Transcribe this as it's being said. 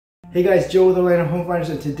Hey guys, Joe with Atlanta Home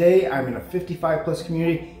Finders, and today I'm in a 55 plus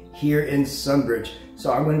community here in Sunbridge.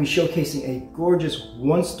 So I'm going to be showcasing a gorgeous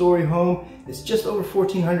one-story home. It's just over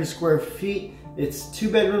 1,400 square feet. It's 2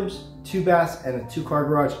 bedrooms, 2 baths, and a 2-car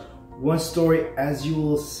garage. One story. As you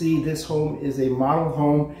will see, this home is a model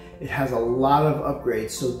home. It has a lot of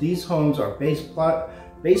upgrades. So these homes are base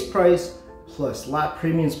price plus lot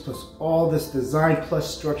premiums plus all this design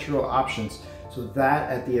plus structural options. So that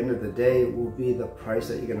at the end of the day will be the price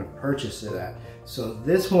that you're going to purchase it at. So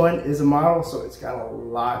this one is a model, so it's got a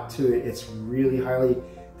lot to it. It's really highly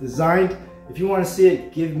designed. If you want to see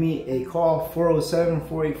it, give me a call,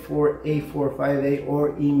 407-484-8458,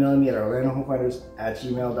 or email me at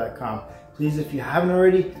orlandohomefinders@gmail.com. Please, if you haven't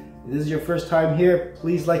already, if this is your first time here,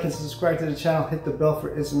 please like and subscribe to the channel, hit the bell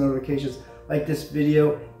for instant notifications, like this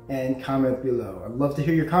video, and comment below. I'd love to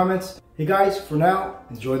hear your comments. Hey guys, for now,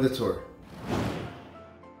 enjoy the tour.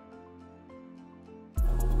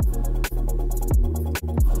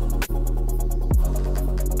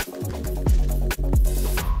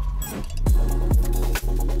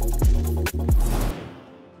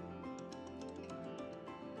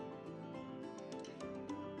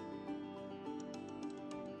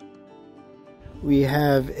 We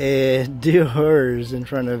have doors in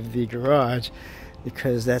front of the garage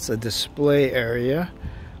because that's a display area.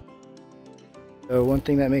 One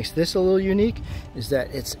thing that makes this a little unique is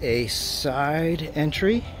that it's a side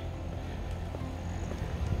entry.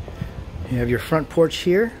 You have your front porch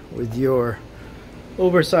here with your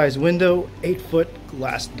oversized window, 8-foot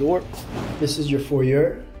glass door. This is your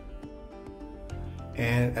foyer.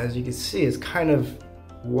 And as you can see, it's kind of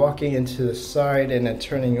walking into the side and then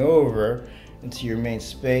turning over into your main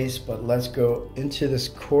space. But let's go into this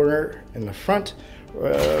corner in the front.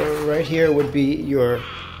 Right here would be your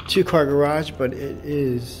 2-car garage, but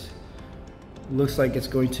it looks like it's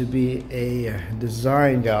going to be a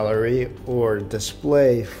design gallery or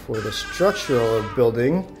display for the structural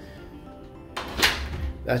building.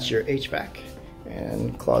 That's your HVAC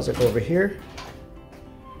and closet over here.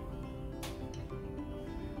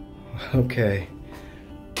 Okay.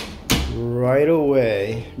 Right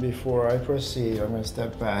away, before I proceed, I'm going to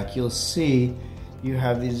step back. You'll see you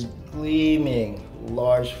have these gleaming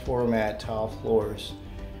large format tile floors.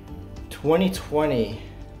 2020,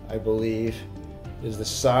 I believe, is the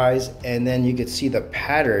size, and then you can see the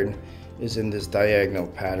pattern is in this diagonal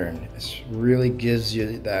pattern. It really gives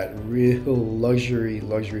you that real luxury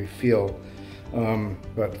feel.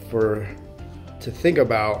 But to think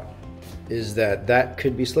about is that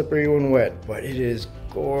could be slippery when wet, but it is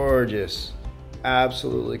gorgeous,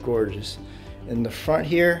 absolutely gorgeous. In the front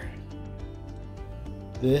here,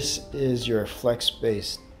 this is your flex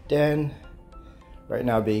space den, right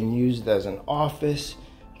now being used as an office.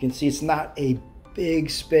 You can see it's not a big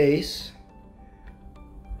space,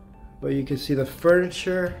 but you can see the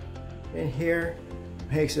furniture in here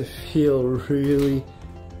makes it feel really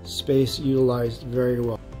space utilized very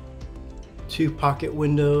well. 2 pocket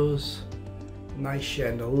windows, nice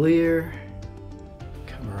chandelier.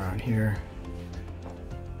 Come around here.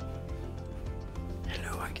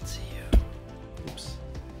 Hello, I can see you. Oops.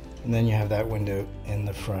 And then you have that window in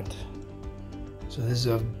the front. So this is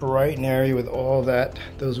a bright area with all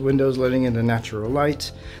those windows letting in the natural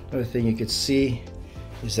light. Another thing you can see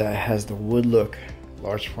is that it has the wood look,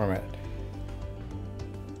 large format,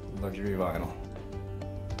 luxury vinyl.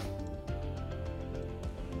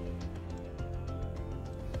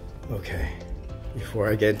 Okay, before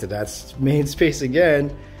I get into that main space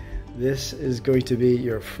again, this is going to be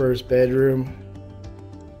your first bedroom.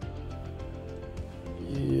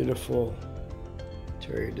 Beautiful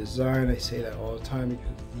interior design. I say that all the time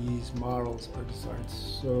because these models are designed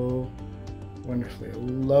so wonderfully. I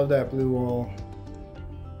love that blue wall,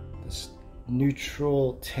 this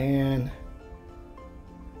neutral tan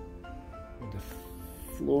with the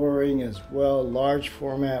flooring as well. Large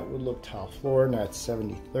format wood look tile floor, not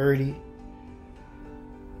 70/30.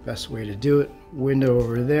 Best way to do it. Window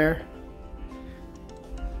over there.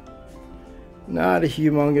 Not a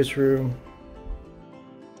humongous room.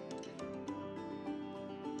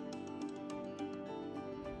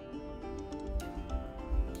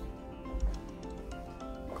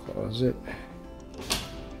 Closet.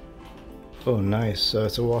 Oh, nice. So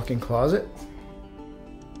it's a walk-in closet.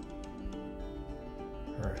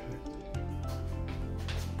 Perfect.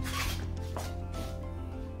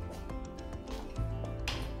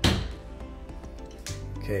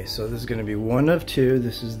 Okay, so this is going to be one of 2.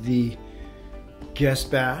 This is the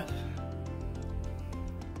guest bath.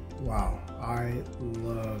 Wow, I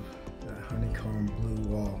love that honeycomb blue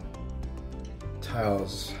wall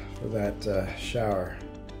tiles for that shower.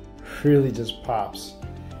 Really just pops.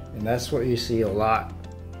 And that's what you see a lot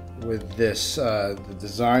with this, the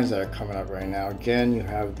designs that are coming up right now. Again, you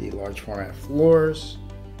have the large format floors.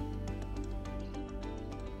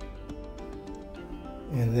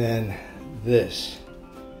 And then this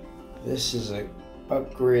is a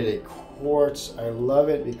upgraded quartz. I love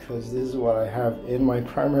it because this is what I have in my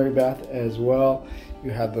primary bath as well.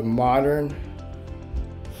 You have the modern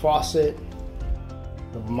faucet,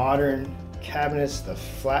 the modern cabinets, the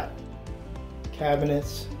flat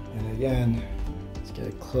cabinets, and again, let's get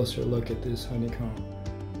a closer look at this honeycomb.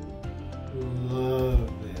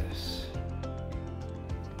 Love this.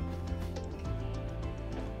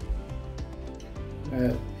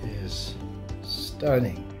 That is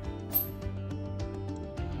stunning.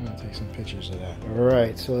 I'm gonna take some pictures of that. All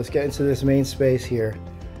right, so let's get into this main space here.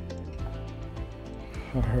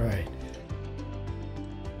 All right.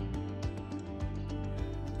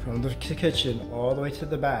 From the kitchen all the way to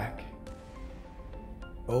the back,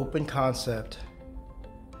 open concept,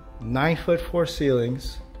 9-foot floor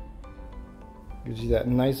ceilings, gives you that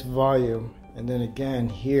nice volume. And then again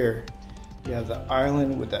here, you have the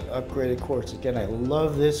island with that upgraded quartz. Again, I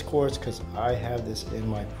love this quartz because I have this in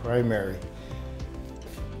my primary.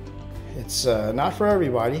 It's not for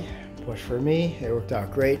everybody, but for me, it worked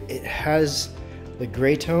out great. It has the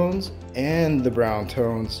gray tones and the brown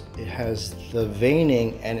tones. It has the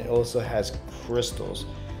veining, and it also has crystals.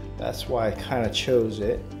 That's why I kind of chose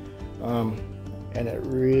it. And it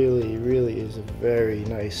really, really is a very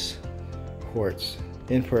nice quartz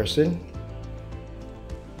in person.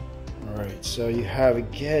 All right, so you have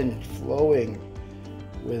again flowing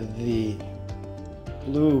with the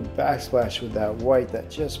blue backsplash with that white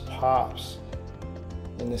that just pops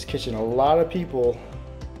in this kitchen. A lot of people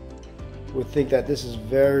would think that this is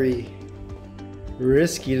very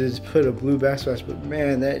risky to just put a blue backsplash, but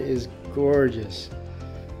man, that is gorgeous.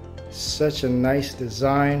 Such a nice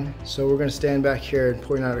design. So we're going to stand back here and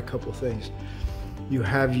point out a couple things. You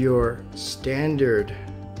have your standard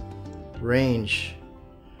range,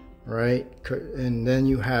 right? And then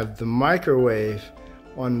you have the microwave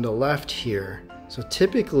on the left here. So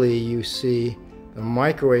typically you see the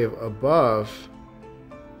microwave above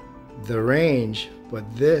the range, but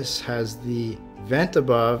this has the vent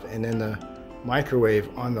above and then the microwave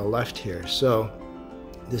on the left here. So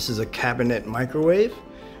this is a cabinet microwave,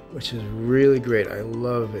 which is really great. I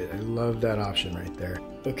love it. I love that option right there.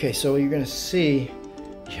 Okay, so you're gonna see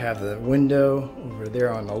you have the window over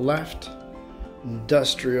there on the left,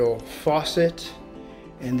 industrial faucet,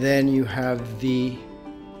 and then you have the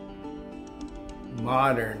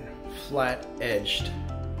modern flat-edged,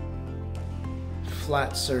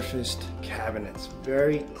 flat-surfaced cabinets.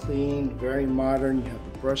 Very clean, very modern. You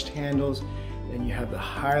have the brushed handles, and you have the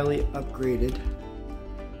highly upgraded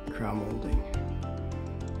crown molding.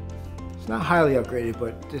 It's not highly upgraded,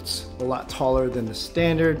 but it's a lot taller than the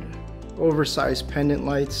standard. Oversized pendant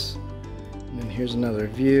lights. And then here's another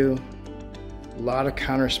view. A lot of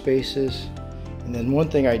counter spaces. And then one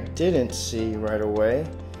thing I didn't see right away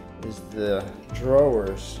is the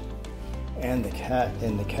drawers and the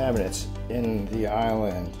cabinets in the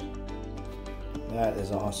island. That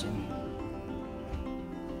is awesome.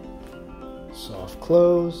 Soft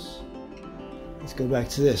close. Let's go back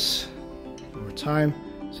to this one more time.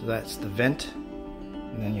 So that's the vent,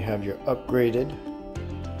 and then you have your upgraded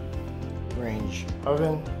range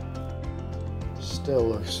oven. Still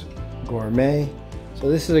looks gourmet. So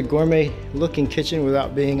this is a gourmet looking kitchen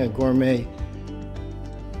without being a gourmet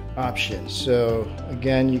option. So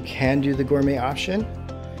again, you can do the gourmet option,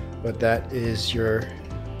 but that is your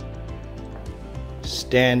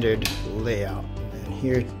standard layout. And then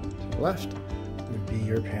here to the left would be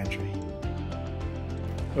your pantry.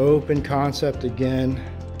 Open concept again.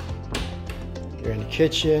 You're in the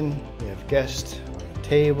kitchen, you have guests on the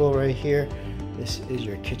table right here. This is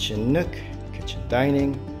your kitchen nook, kitchen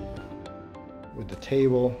dining with the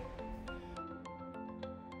table.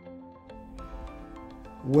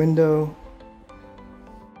 Window.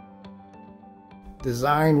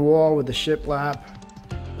 Design wall with the shiplap.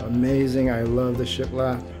 Amazing, I love the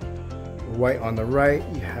shiplap. White on the right,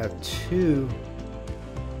 you have two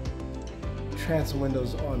transom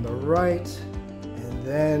windows on the right. And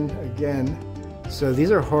then again, so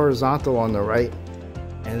these are horizontal on the right,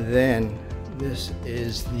 and then this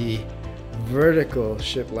is the vertical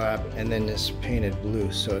shiplap, and then this painted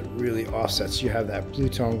blue, so it really offsets. You have that blue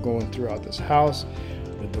tone going throughout this house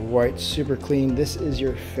with the white, super clean. This is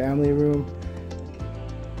your family room.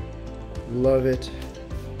 Love it.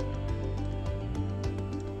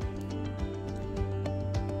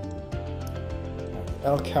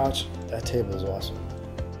 L couch, that table is awesome.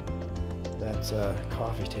 That's a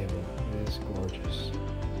coffee table. It is gorgeous.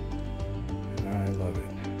 love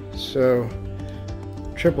it. So,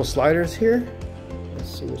 triple sliders here.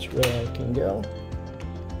 Let's see which way I can go.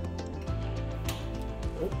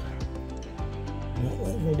 Oop. Not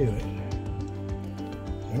letting me do it.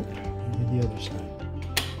 Nope, maybe the other side.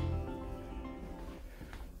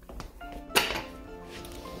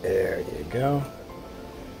 There you go.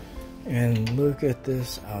 And look at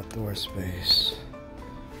this outdoor space.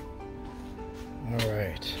 All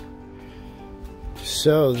right.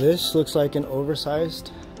 So this looks like an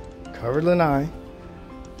oversized covered lanai.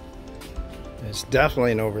 It's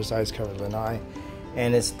definitely an oversized covered lanai,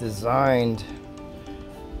 and it's designed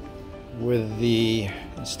with the,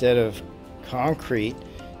 instead of concrete,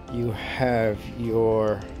 you have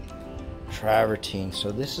your travertine.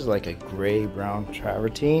 So this is like a gray brown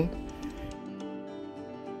travertine.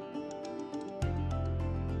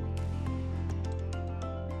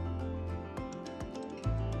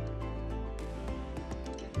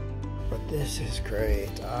 But this is great.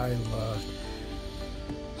 I love.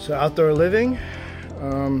 So outdoor living,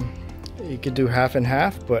 you could do half and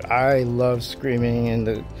half, but I love screaming in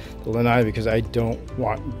the lanai because I don't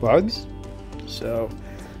want bugs. So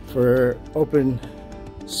for open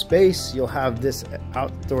space, you'll have this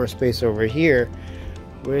outdoor space over here,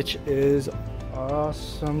 which is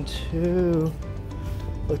awesome too.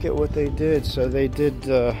 Look at what they did. So they did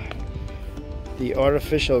the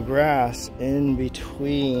artificial grass in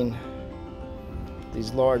between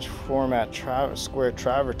these large format square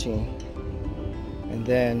travertine, and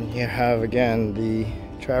then you have again the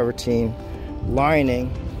travertine lining.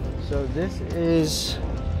 So this is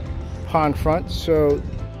pond front. So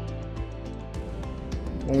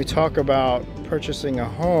when we talk about purchasing a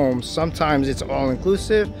home, sometimes it's all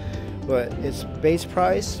inclusive, but it's base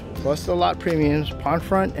price plus the lot premiums. Pond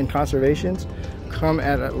front and conservations come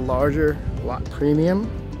at a larger lot premium.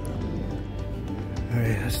 All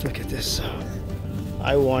right, let's look at this.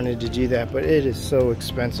 I wanted to do that, but it is so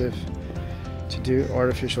expensive to do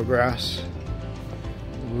artificial grass.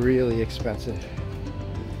 Really expensive.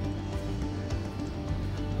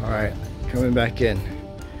 All right, coming back in.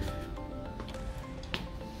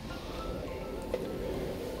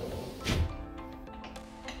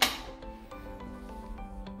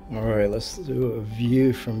 All right, let's do a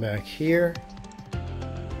view from back here.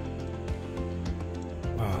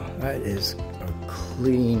 Wow, that is a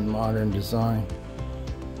clean, modern design.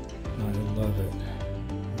 I love it.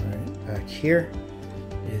 All right, back here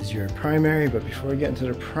is your primary, but before we get into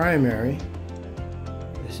the primary,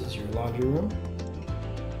 this is your laundry room.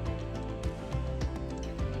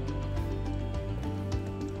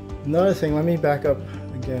 Another thing, let me back up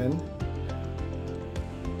again.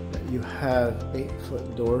 You have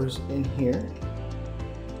 8-foot doors in here.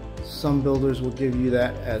 Some builders will give you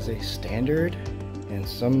that as a standard, and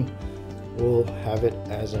some will have it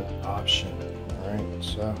as an option. All right,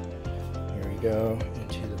 so here we go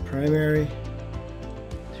into the primary.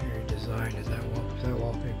 Interior design is that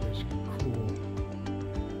wallpaper is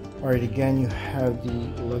cool. All right, again, you have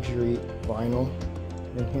the luxury vinyl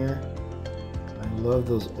in here. I love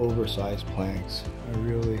those oversized planks.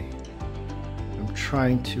 I'm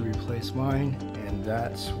trying to replace mine, and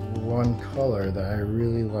that's one color that I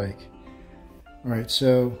really like. All right,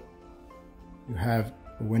 so you have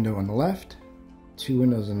a window on the left, 2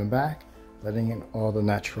 windows in the back, letting in all the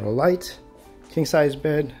natural light. King size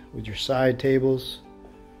bed with your side tables.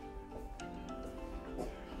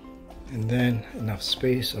 And then enough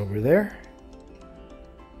space over there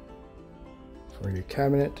for your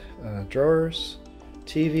cabinet drawers,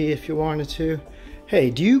 TV if you wanted to. Hey,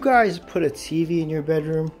 do you guys put a TV in your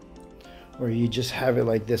bedroom, or you just have it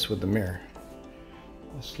like this with the mirror?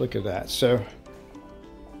 Let's look at that. So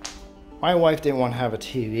my wife didn't want to have a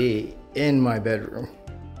TV in my bedroom,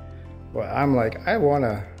 but I'm like, I want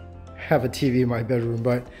to have a TV in my bedroom,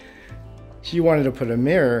 but she wanted to put a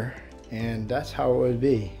mirror, and that's how it would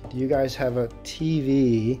be. Do you guys have a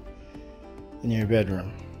TV in your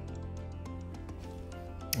bedroom?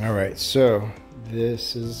 All right, so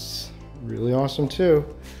this is really awesome too.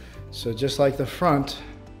 So just like the front,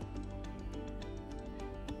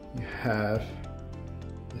 you have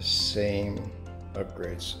the same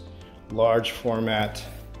upgrades. Large format,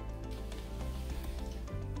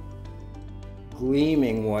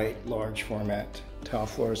 gleaming white, large format tile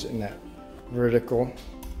floors in that vertical.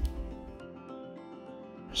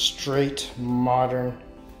 Straight, modern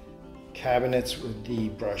cabinets with the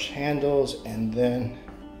brush handles, and then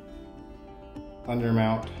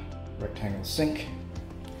undermount rectangle sink,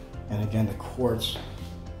 and again the quartz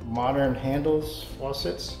modern handles,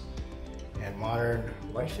 faucets, and modern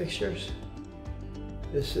light fixtures.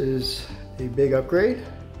 This is a big upgrade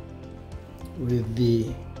with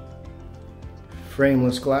the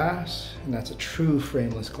frameless glass, and that's a true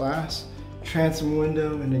frameless glass. Transom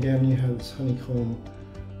window, and again you have this honeycomb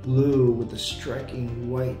blue with the striking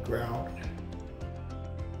white ground.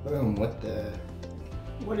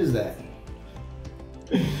 What is that?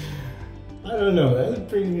 I don't know, that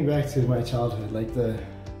brings me back to my childhood, like the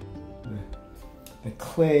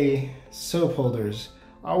clay soap holders.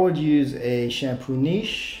 I would use a shampoo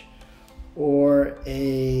niche or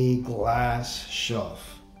a glass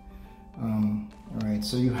shelf. All right,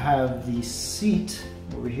 so you have the seat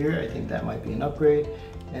over here. I think that might be an upgrade.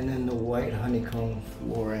 And then the white honeycomb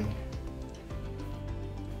flooring.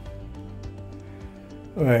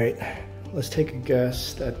 All right, let's take a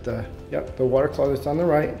guess that the water closet's on the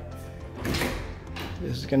right.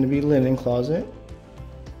 This is going to be linen closet.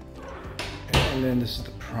 And then this is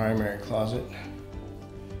the primary closet.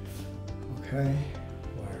 Okay,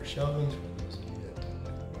 wire shelvings, for those of you that don't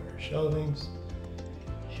like wire shelvings.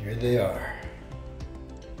 Here they are.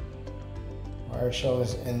 Wire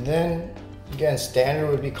shelvings, and then again, standard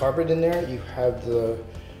would be carpet in there. You have the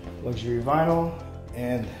luxury vinyl,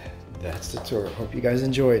 and that's the tour. Hope you guys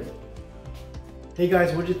enjoyed. Hey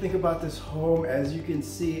guys, what do you think about this home? As you can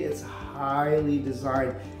see, it's highly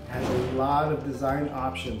designed, has a lot of design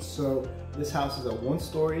options. So this house is a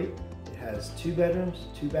 1-story. It has 2 bedrooms,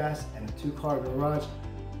 2 baths, and a 2-car garage,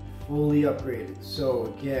 fully upgraded. So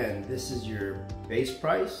again, this is your base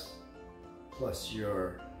price, plus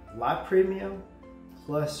your lot premium,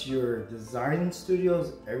 plus your design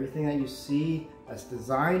studios. Everything that you see that's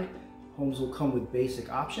designed, homes will come with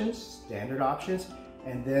basic options, standard options,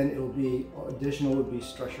 and then it will be additional would be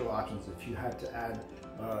structural options. If you had to add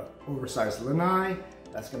oversized lanai,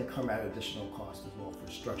 that's going to come at additional cost as well for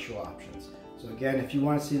structural options. So again, if you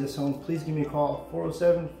want to see this home, please give me a call,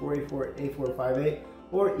 407-484-8458,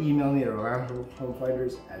 or email me at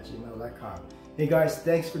orlandohomefinders@gmail.com. Hey guys,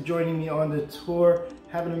 thanks for joining me on the tour.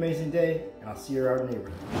 Have an amazing day, and I'll see you around the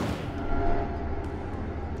neighborhood.